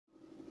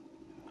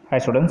Hi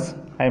students,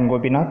 I am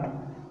Gopinath,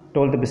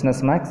 12th Business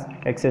Max,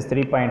 exercise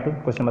 3.2,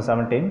 question number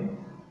 17.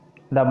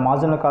 The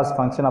marginal cost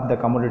function of the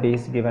commodity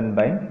is given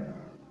by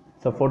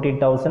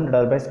 14,000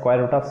 divided by square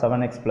root of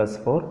 7x plus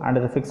 4 and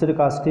the fixed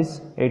cost is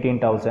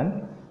 18,000.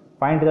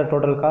 Find the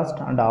total cost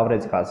and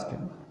average cost.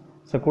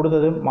 So,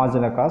 கொடுத்தது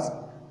marginal cost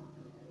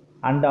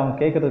and அவங்க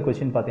கேட்குறது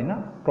question பார்த்தீங்கன்னா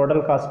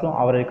total காஸ்ட்டும்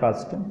average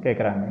காஸ்ட்டும்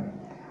கேட்குறாங்க.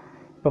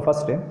 இப்போ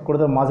first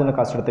கொடுத்த marginal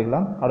cost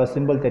எடுத்துக்கலாம். அதோட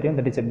simple தெரியும்,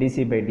 that is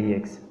DC by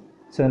dx.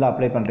 So இதில்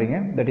அப்ளை பண்ணுறீங்க,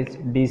 that is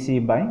DC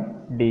by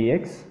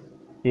dx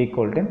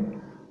equal to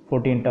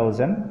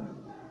 14,000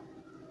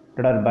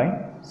 divided by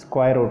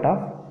square root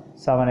of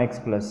 7x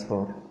plus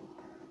 4.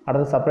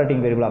 அடுத்து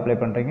செப்பரேட்டிங் வேரியபிள் அப்ளை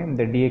பண்ணுறீங்க,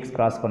 இந்த டிஎக்ஸ்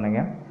கிராஸ்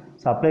பண்ணுங்கள்.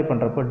 ஸோ அப்ளை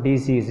பண்ணுறப்போ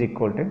DC is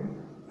equal to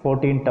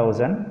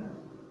 14,000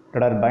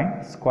 divided by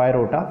square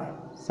root of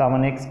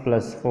 7x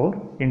plus 4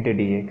 into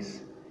dx.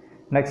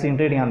 Next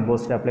integrating on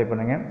both apply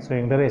பண்ணுங்க. So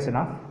integration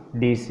of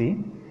dc.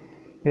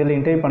 இதில்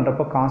integrate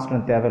பண்ணுறப்போ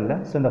constant தேவையில்லை.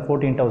 So இந்த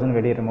 14,000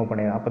 வெளியே ரிமூவ்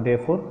பண்ணிடுறோம். அப்போ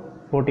therefore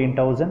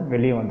 14,000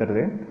 வெளியே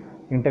வந்துடுது.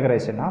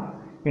 இன்டகிரேஷன் ஆஃப்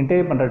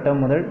இன்டகிரேட் பண்ணுற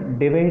டேர்ம் முதல்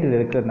டிவைடில்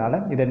இருக்கிறதுனால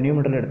இதை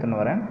நியூமரேட்டர்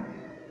எடுத்துன்னு வரேன்.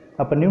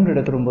 அப்போ நியூமரேட்டர்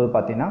எடுத்துரும்போது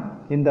பார்த்தீங்கன்னா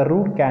இந்த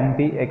ரூட் கேன்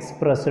பி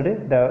எக்ஸ்பிரஸ்டு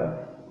த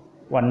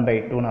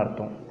 1/2ன்னு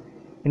அர்த்தம்.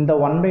 இந்த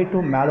 1/2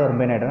 மேலே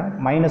வரும்போது என்ன ஆகிடும்னா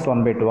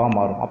 -1/2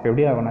 மாறும். அப்போ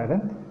எப்படி ஆகணும், இது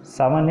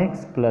 7x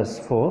 +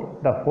 4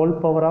 the whole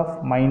power of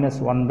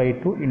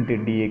 -1/2 into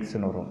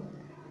dxன்னு வரும்.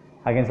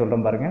 அகைன்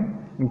சொல்கிறேன் பாருங்கள்,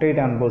 இன்டகிரேட்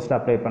ஆன் போஸ்ட்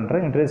அப்ளை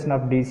பண்ணுறேன். இன்டகிரேஷன்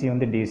ஆஃப் டிசி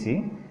வந்து டிசி.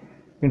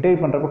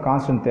 இன்டகிரேட் பண்ணுறப்போ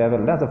கான்ஸ்டன்ட்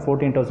தேவையில்லை, அதை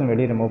 14,000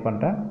 வெளியே ரிமூவ்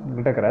பண்ணுறேன்.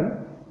 Integral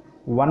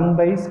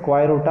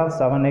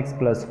 1/√7x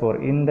 + 4.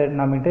 இந்த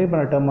நம்ம இன்டகிரேட்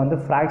பண்ண டேர்ம் வந்து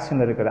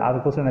ஃப்ராக்ஷன் இருக்குது,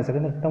 அதுக்கோசம் என்ன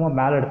சரி இந்த டேர்மை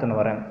மேலே எடுத்துன்னு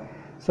வரேன்.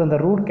 ஸோ இந்த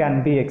ரூட்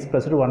கேன் பி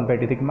எக்ஸ்பிரஸ்டு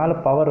 1/2. இதுக்கு மேலே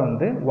பவர்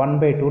வந்து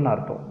 1/2ன்னு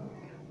அர்த்தம்.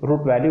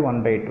 Root value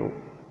 1/2.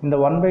 இந்த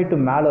 1/2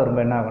 மேலே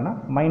வரும்போது என்ன ஆகுனா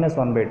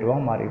 -1/2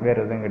 மாறி, வேறு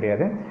எதுவும்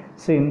கிடையாது.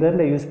 ஸோ இந்த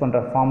இதில் யூஸ் பண்ணுற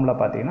ஃபார்முலா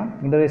பார்த்தீங்கன்னா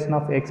integration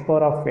of x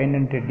power of n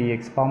into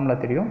dx formula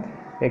தெரியும்,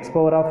 x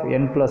power of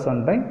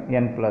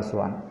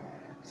n+1/n+1.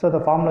 So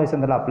அந்த ஃபார்முலா வைஸ்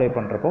இதில் அப்ளை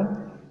பண்ணுறப்போ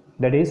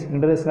that is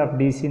integration of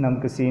DC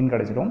நமக்கு சின்னு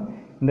கிடச்சிடும்.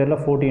 இந்த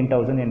இதில்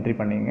 14,000 என்ட்ரி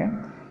பண்ணிங்க.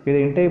 இதை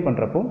இன்டகிரேட்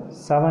பண்ணுறப்போ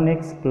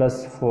 7x +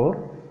 4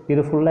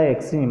 இது ஃபுல்லாக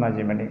எக்ஸையும்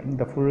இமேஜின் பண்ணி,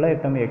 இந்த ஃபுல்லாக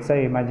நம்ம எக்ஸை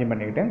இமேஜின்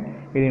பண்ணிக்கிட்டு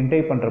இது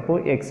இன்டகிரேட் பண்ணுறப்போ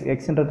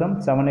எக்ஸ்ன்ற term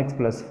 7x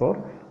 + 4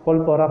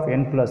 whole power of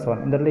n+1.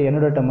 இந்த இடத்துல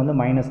என்னோட டேர்ம் வந்து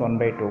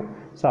 -1/2.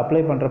 ஸோ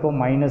அப்ளை பண்ணுறப்போ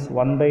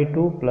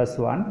 -1/2 +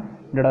 1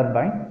 டிவைடட்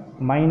பை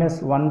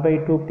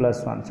 -1/2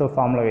 + 1. ஸோ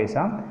ஃபார்முலா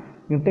வைஸாக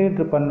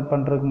இன்டகிரேட்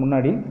பண்ணுறதுக்கு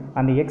முன்னாடி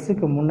அந்த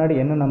எக்ஸுக்கு முன்னாடி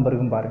என்ன நம்பர்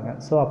இருக்குன்னு பாருங்கள்.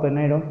 ஸோ அப்போ என்ன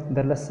ஆகிடும், இந்த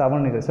இடத்துல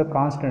 7 இருக்குது, ஸோ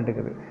கான்ஸ்டன்ட்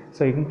இருக்குது.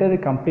 ஸோ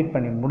இன்டகிரேட் கம்ப்ளீட்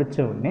பண்ணி முடித்த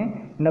உடனே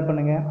என்ன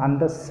பண்ணுங்கள்,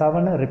 அந்த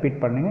 7 ரிப்பீட்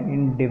பண்ணுங்கள்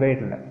இன்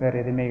டிவைடில், வேறு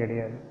எதுவுமே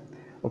கிடையாது.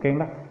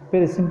 ஓகேங்களா? இப்போ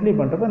இது சிம்பிளி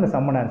பண்ணுறப்போ இந்த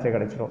சம்மன் ஆன்சர்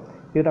கிடச்சிரும்.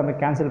 இது நம்ம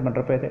கேன்சல்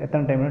பண்ணுறப்போ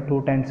எத்தனை டைம் 2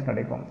 டைம்ஸ்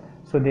கிடைக்கும்.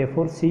 So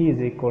therefore c is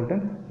equal to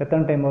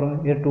எத்தனை டைம் வரும்,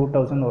 இது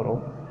 2000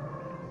 வரும்.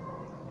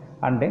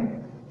 And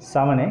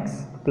 7x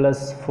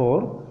 + 4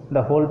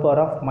 the whole power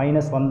of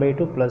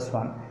 -1/2 +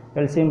 1.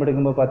 LCM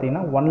எடுக்கும்போது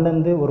பார்த்தீங்கன்னா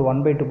 1லேருந்து ஒரு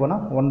 1/2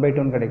 போனால்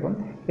 1/2ன்னு கிடைக்கும்.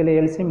 இதில்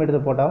எல்சிஎம்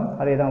எடுத்து போட்டாலும்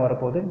அதே தான்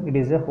வரப்போகுது. It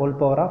is a whole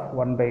power of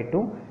 1/2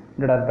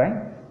 divided by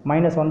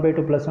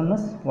 -1/2 + 1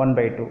 is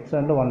 1/2. So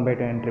அதில்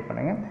 1/2 என்ட்ரி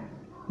பண்ணுங்கள்.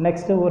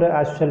 நெக்ஸ்ட்டு ஒரு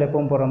ஆக்சுவல்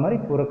எப்பவும் போகிற மாதிரி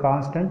ஒரு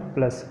கான்ஸ்டன்ட்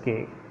ப்ளஸ் கே.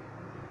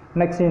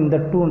 நெக்ஸ்ட் இந்த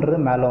 2ன்றது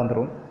மேலே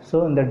வந்துடும். ஸோ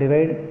இந்த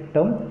டிவைட்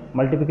டேர்ம்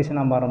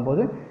மல்டிபிகேஷனாக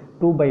மாறும்போது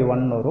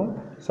 2/1 வரும்.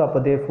 ஸோ அப்போ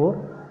therefore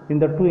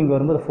இந்த 2 இங்கே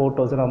வரும்போது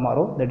 4,000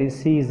 மாறும். That is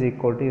c is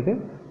equal to இது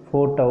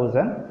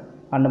 4,000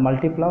 and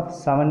multiple of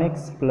 7x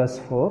 +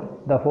 4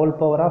 the whole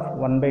power of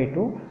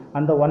 1/2.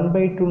 அந்த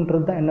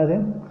 1/2ன்றது தான் என்னது,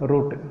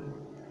 ரூட்.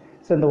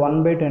 ஸோ இந்த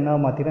 1/2 என்ன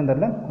மாற்றிக்கிறேன், இந்த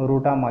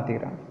ரூட்டாக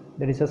மாற்றிக்கிறேன்.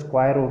 That is a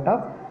square root of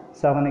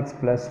 7x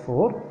 +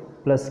 4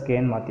 +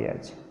 kன்னு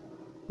மாற்றியாச்சு.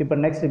 இப்போ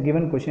நெக்ஸ்ட்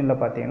கிவன்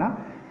கொஷினில் பார்த்தீங்கன்னா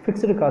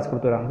ஃபிக்ஸ்டு காஸ்ட்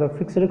கொடுத்துருவாங்க. ஸோ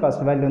ஃபிக்ஸ்டு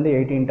காஸ்ட் வேல்யூ வந்து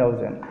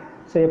 18,000.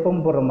 ஸோ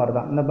எப்பவும் போடுற மாதிரி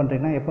தான் என்ன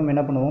பண்ணுறீங்கன்னா, எப்பவும்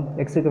என்ன பண்ணுவோம்,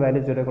 எக்ஸுக்கு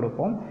வேல்யூ 0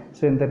 கொடுப்போம்.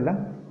 ஸோ இந்த இதில்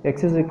x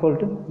is equal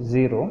to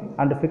 0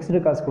 and fixed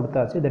cost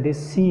கொடுத்தாச்சு. That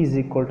is c is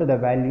equal to the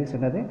values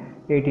என்னது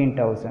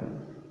 18,000.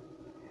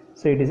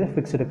 So it is a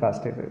fixed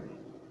cost இது.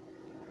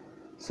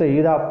 ஸோ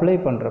இதை அப்ளை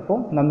பண்ணுறப்போ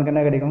நமக்கு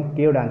என்ன கிடைக்கும்,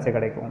 கேவோட ஆன்சர்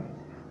கிடைக்கும்.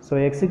 ஸோ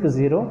எக்ஸுக்கு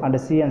 0 அண்ட்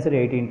c ஆன்சர்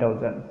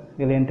 18,000.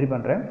 இதில் என்ட்ரி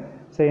பண்ணுறேன்.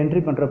 ஸோ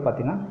என்ட்ரி பண்ணுறப்ப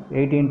பார்த்தீங்கன்னா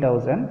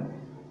 18,000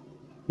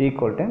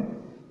 ஈக்குவல் டு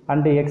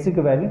அண்டு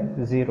எக்ஸுக்கு வேல்யூ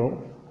 0,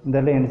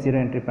 இதில் 0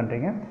 என்ட்ரி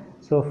பண்ணுறீங்க.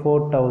 ஸோ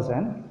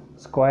 4,000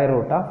 ஸ்கொயர்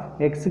ரூட் ஆஃப்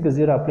எக்ஸுக்கு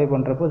 0 அப்ளை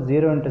பண்ணுறப்போ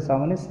 0 ×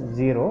 7 is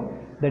 0,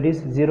 தட்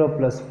இஸ் 0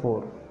 +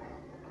 4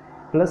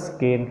 ப்ளஸ்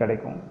கேன்னு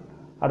கிடைக்கும்.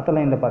 அடுத்த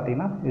லைனில்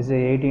பார்த்தீங்கன்னா is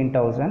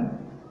 18,000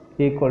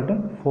 equal to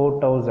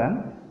 4,000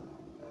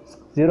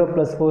 0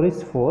 + 4 is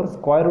 4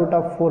 square root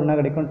of 4 என்ன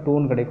கிடைக்கும்,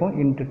 2ன்னு கிடைக்கும்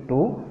இன்ட்டு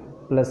 2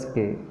 ப்ளஸ்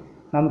கே.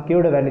 நம்ம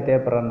கேவோட வேல்யூ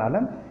தேவைப்படுறதுனால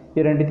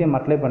இது ரெண்டுத்தையும்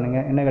அப்ளை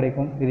பண்ணுங்கள். என்ன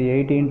கிடைக்கும், இது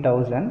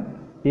 18,000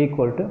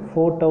 ஈக்குவல் டு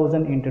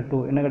 4,000 × 2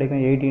 என்ன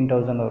கிடைக்கும்,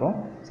 18,000 வரும்,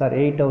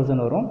 8,000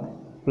 வரும்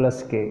ப்ளஸ்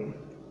கே.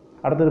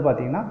 அடுத்தது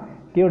பார்த்தீங்கன்னா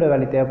கேவோட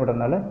வேல்யூ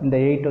தேவைப்படுறதுனால இந்த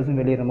 8,000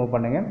 வெளியே ரிமூவ்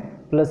பண்ணுங்கள்.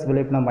 ப்ளஸ்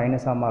வெளியே பண்ணால்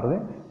மைனஸாக மாறுது.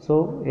 So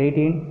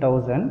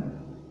 18,000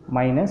 -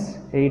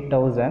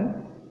 8,000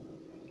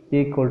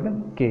 equal to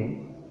K.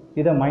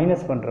 இதை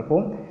மைனஸ் பண்ணுறப்போ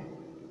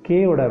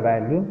கேயோட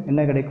வேல்யூ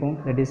என்ன கிடைக்கும்,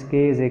 that is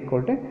K is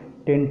equal to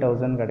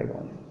 10,000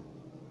 கிடைக்கும்.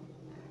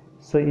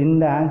 ஸோ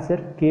இந்த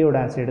ஆன்சர் கேயோட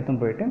ஆன்சர் எடுத்து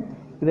போயிட்டு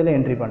இதில்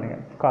என்ட்ரி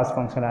பண்ணுங்கள், காஸ்ட்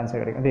ஃபங்க்ஷன்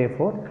ஆன்சர் கிடைக்கும்.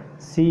 therefore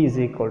c is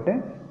equal to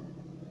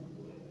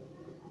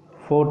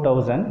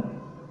 4,000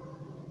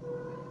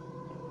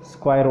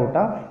 square root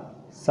of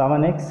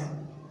 7x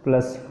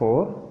plus 4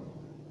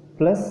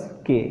 plus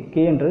k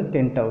என்றது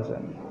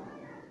 10,000.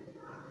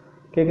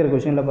 கேட்குற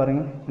கொஷினில்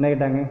பாருங்கள் என்ன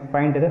கேட்டாங்க,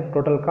 find the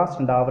total cost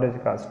and average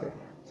cost.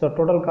 So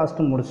total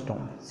cost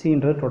முடிச்சிட்டோம்,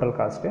 சின்றது டோட்டல்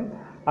காஸ்ட்டு.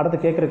 அடுத்து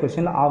கேட்குற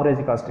கொஷினில்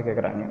ஆவரேஜ் காஸ்ட்டு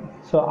கேட்குறாங்க.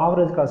 ஸோ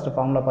ஆவரேஜ் காஸ்ட்டு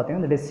ஃபார்முலா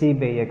பார்த்தீங்கன்னா that is C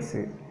by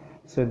x.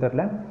 So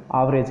இதில்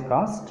average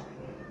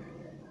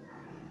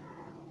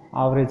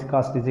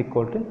cost is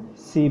equal to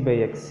C by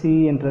X. C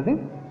என்றது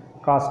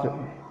cost,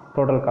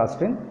 total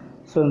cost.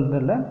 So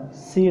இதில்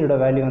சியோட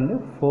வேல்யூ வந்து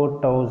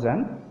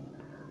 4,000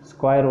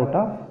 square root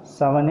of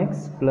 7x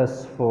plus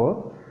 4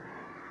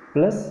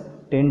 plus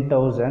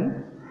 10,000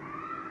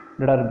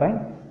 divided by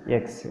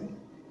x.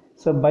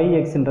 So by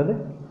எக்ஸ்ன்றது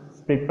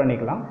split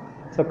பண்ணிக்கலாம்.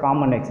 So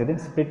common X இது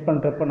split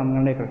பண்ணுறப்போ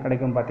நமக்கு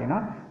கிடைக்கும் பார்த்தீங்கன்னா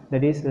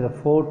that is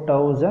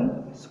 4,000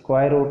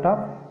 square root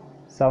of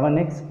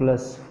 7x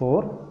plus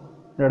 4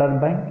 divided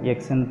by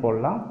xன்னு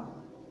போடலாம்.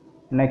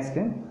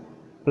 Next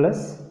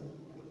plus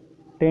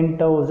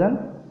 10,000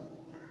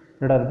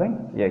 divided by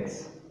x.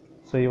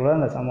 So இவ்வளோ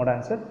அந்த சம்மோட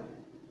answer.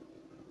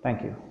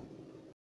 Thank you.